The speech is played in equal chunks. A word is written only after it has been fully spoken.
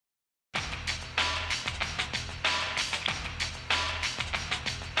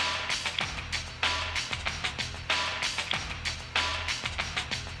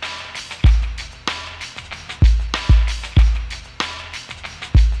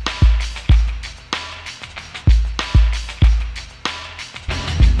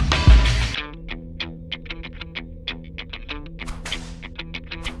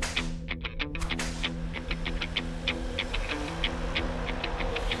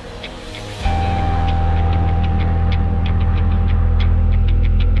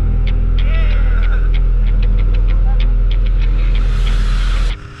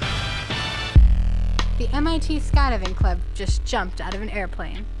skydiving club just jumped out of an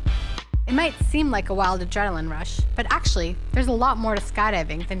airplane. It might seem like a wild adrenaline rush, but actually, there's a lot more to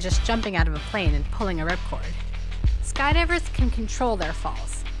skydiving than just jumping out of a plane and pulling a ripcord. Skydivers can control their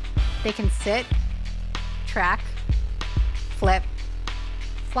falls. They can sit, track, flip,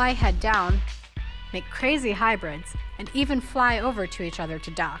 fly head down, make crazy hybrids, and even fly over to each other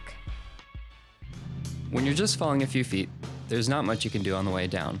to dock. When you're just falling a few feet, there's not much you can do on the way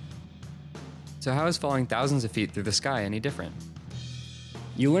down. So how is falling thousands of feet through the sky any different?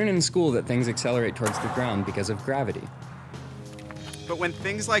 You learn in school that things accelerate towards the ground because of gravity. But when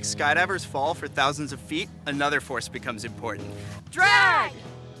things like skydivers fall for thousands of feet, another force becomes important. Drag!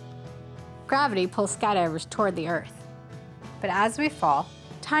 Gravity pulls skydivers toward the Earth. But as we fall,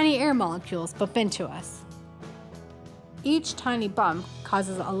 tiny air molecules bump into us. Each tiny bump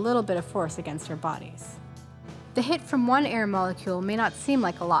causes a little bit of force against our bodies. The hit from one air molecule may not seem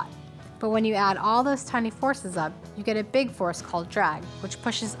like a lot, but when you add all those tiny forces up, you get a big force called drag, which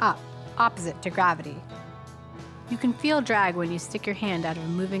pushes up, opposite to gravity. You can feel drag when you stick your hand out of a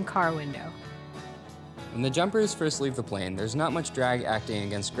moving car window. When the jumpers first leave the plane, there's not much drag acting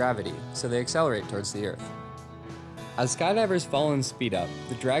against gravity, so they accelerate towards the Earth. As skydivers fall and speed up,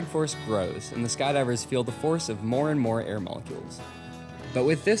 the drag force grows, and the skydivers feel the force of more and more air molecules. But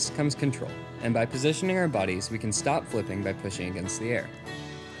with this comes control, and by positioning our bodies, we can stop flipping by pushing against the air.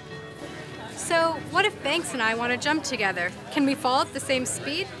 So, what if Banks and I want to jump together? Can we fall at the same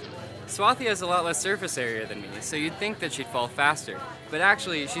speed? Swathi has a lot less surface area than me, so you'd think that she'd fall faster. But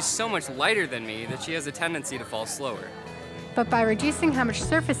actually, she's so much lighter than me that she has a tendency to fall slower. But by reducing how much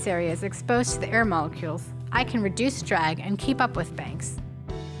surface area is exposed to the air molecules, I can reduce drag and keep up with Banks.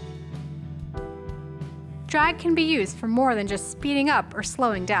 Drag can be used for more than just speeding up or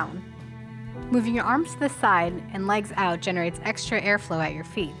slowing down. Moving your arms to the side and legs out generates extra airflow at your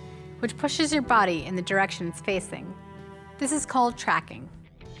feet, which pushes your body in the direction it's facing. This is called tracking.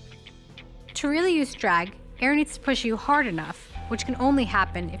 To really use drag, air needs to push you hard enough, which can only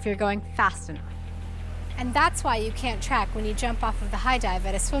happen if you're going fast enough. And that's why you can't track when you jump off of the high dive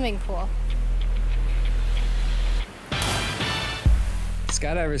at a swimming pool.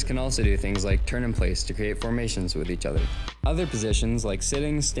 Skydivers can also do things like turn in place to create formations with each other. Other positions like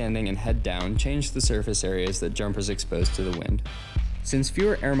sitting, standing, and head down change the surface areas that jumpers expose to the wind. Since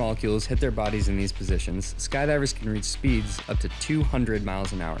fewer air molecules hit their bodies in these positions, skydivers can reach speeds up to 200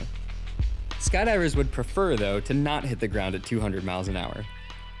 miles an hour. Skydivers would prefer, though, to not hit the ground at 200 miles an hour.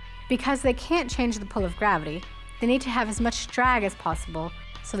 Because they can't change the pull of gravity, they need to have as much drag as possible,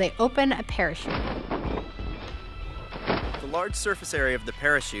 so they open a parachute. The large surface area of the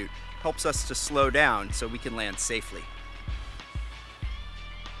parachute helps us to slow down so we can land safely.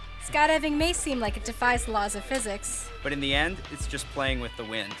 Skydiving may seem like it defies the laws of physics. But in the end, it's just playing with the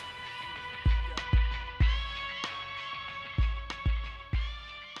wind.